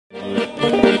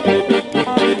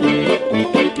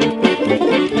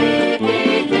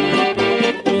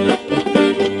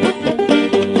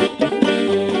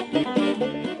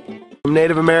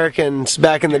once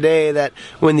back in the day that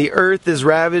when the earth is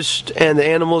ravished and the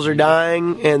animals are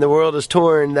dying and the world is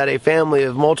torn, that a family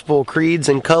of multiple creeds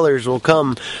and colors will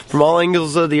come from all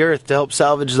angles of the earth to help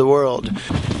salvage the world.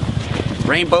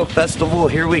 Rainbow Festival,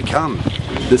 here we come.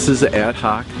 This is an ad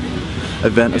hoc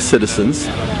event of citizens,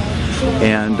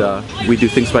 and we do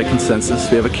things by consensus.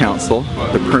 We have a council,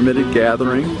 the permitted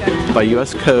gathering by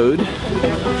U.S. code,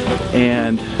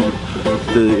 and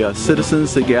the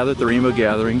citizens that gather at the Rainbow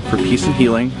Gathering for peace and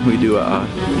healing. We do a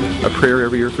prayer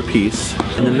every year for peace.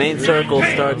 And the main circle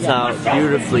starts out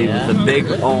beautifully with a big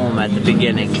Om at the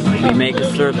beginning. We make a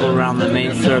circle around the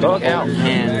main circle,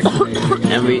 hands,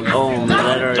 and we Om,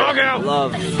 let our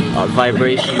love, our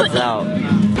vibrations out.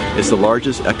 It's the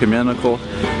largest ecumenical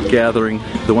gathering,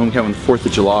 the one we have on the 4th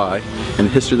of July, in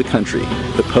the history of the country.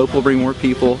 The Pope will bring more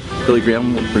people, Billy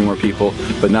Graham will bring more people,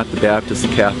 but not the Baptists,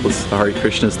 the Catholics, the Hare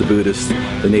Krishnas, the Buddhists,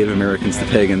 the Native Americans, the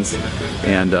pagans.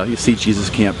 And you see Jesus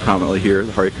Camp prominently here.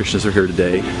 The Hare Krishnas are here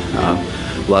today.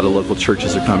 A lot of local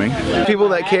churches are coming. People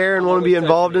that care and want to be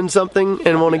involved in something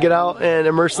and want to get out and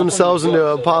immerse themselves into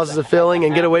a positive feeling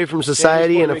and get away from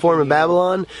society in a form of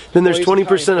Babylon, then there's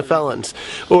 20% of felons.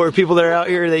 Or people that are out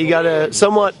here that you gotta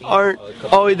somewhat aren't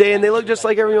always they and they look just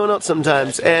like everyone else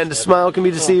sometimes. And a smile can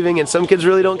be deceiving, and some kids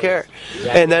really don't care.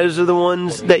 And those are the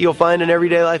ones that you'll find in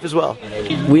everyday life as well.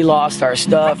 We lost our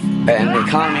stuff and the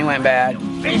economy went bad.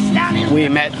 We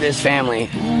met this family,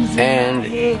 and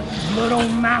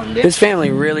this family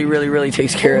really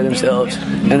takes care of themselves,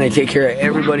 and they take care of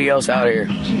everybody else out here.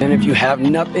 And if you have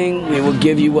nothing, we will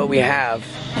give you what we have.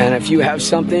 And if you have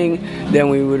something, then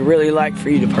we would really like for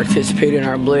you to participate in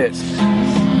our blitz.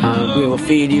 We will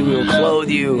feed you, we will clothe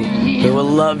you, we will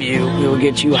love you, we will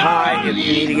get you high if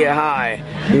you need to get high,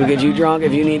 we will get you drunk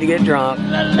if you need to get drunk.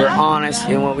 We're honest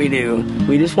in what we do.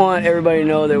 We just want everybody to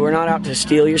know that we're not out to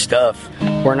steal your stuff.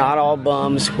 We're not all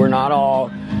bums, we're not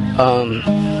all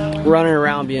running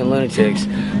around being lunatics.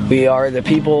 We are the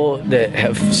people that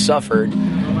have suffered.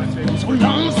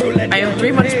 I am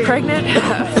 3 months pregnant,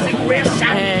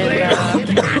 and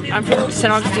I'm from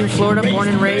St. Augustine, Florida, born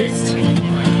and raised.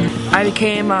 I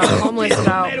became homeless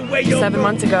about 7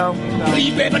 months ago,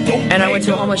 and I went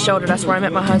to a homeless shelter. That's where I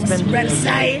met my husband,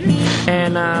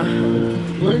 and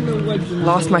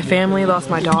lost my family, lost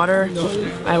my daughter.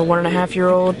 I have a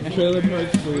 1.5-year-old,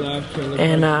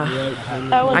 and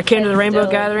I came to the Rainbow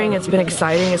Gathering. It's been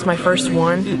exciting. It's my first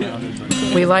one.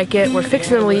 We like it. We're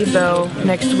fixing to leave though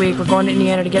next week. We're going to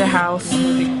Indiana to get a house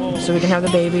so we can have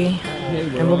the baby,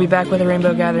 and we'll be back with the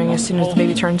Rainbow Gathering as soon as the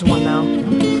baby turns 1 now.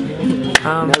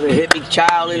 Another hippie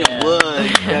child in the wood.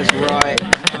 That's right.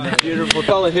 Beautiful.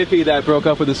 Call a hippie that broke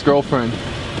up with his girlfriend.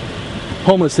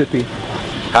 Homeless hippie.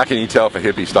 How can you tell if a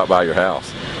hippie stopped by your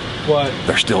house? What?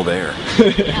 They're still there.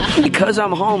 Because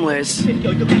I'm homeless,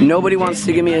 nobody wants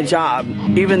to give me a job,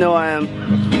 even though I am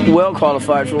well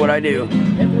qualified for what I do.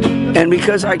 And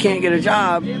because I can't get a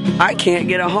job, I can't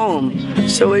get a home.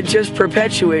 So it just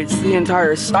perpetuates the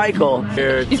entire cycle.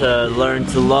 We're here to learn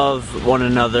to love one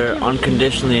another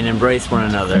unconditionally and embrace one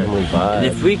another. And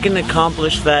if we can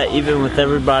accomplish that, even with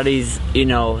everybody's,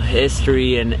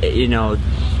 history and,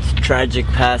 tragic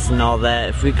past and all that,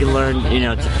 if we can learn,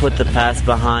 to put the past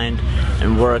behind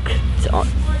and work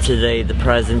today, the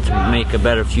present, to make a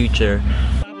better future.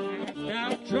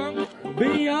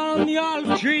 Beyond the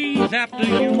olive trees after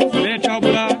you let your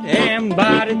blood and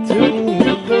body too.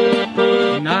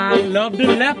 And I loved the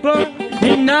leper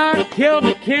and I killed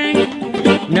the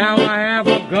king. Now I have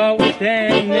a ghost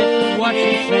and this is what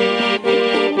she said.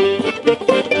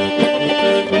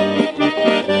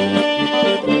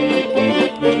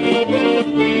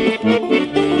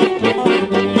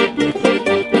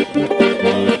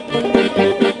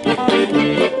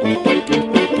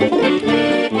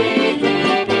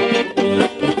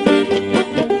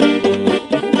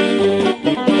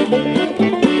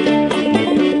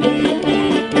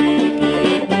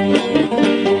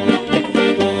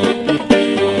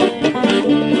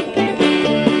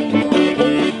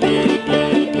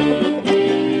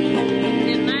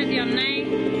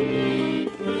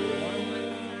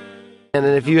 And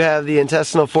if you have the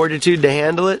intestinal fortitude to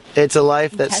handle it, it's a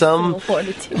life that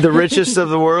the richest of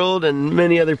the world and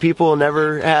many other people will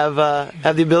never have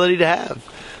the ability to have.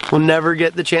 Will never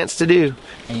get the chance to do.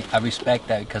 I respect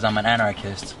that because I'm an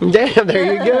anarchist. Damn,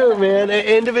 there you go, man.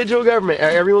 Individual government.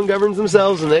 Everyone governs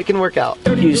themselves and it can work out.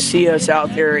 You see us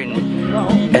out there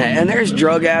and there's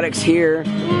drug addicts here.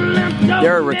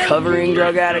 There are recovering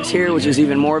drug addicts here, which is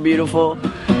even more beautiful.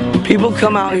 People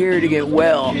come out here to get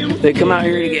well. They come out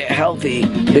here to get healthy.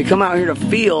 They come out here to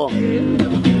feel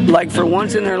like for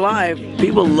once in their life,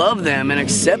 people love them and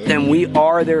accept them. We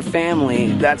are their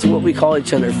family. That's what we call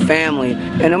each other, family.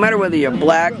 And no matter whether you're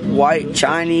black, white,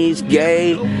 Chinese,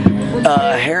 gay,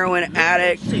 heroin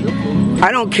addict,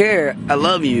 I don't care. I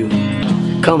love you.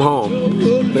 Come home.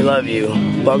 We love you.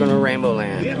 Welcome to Rainbow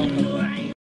Land.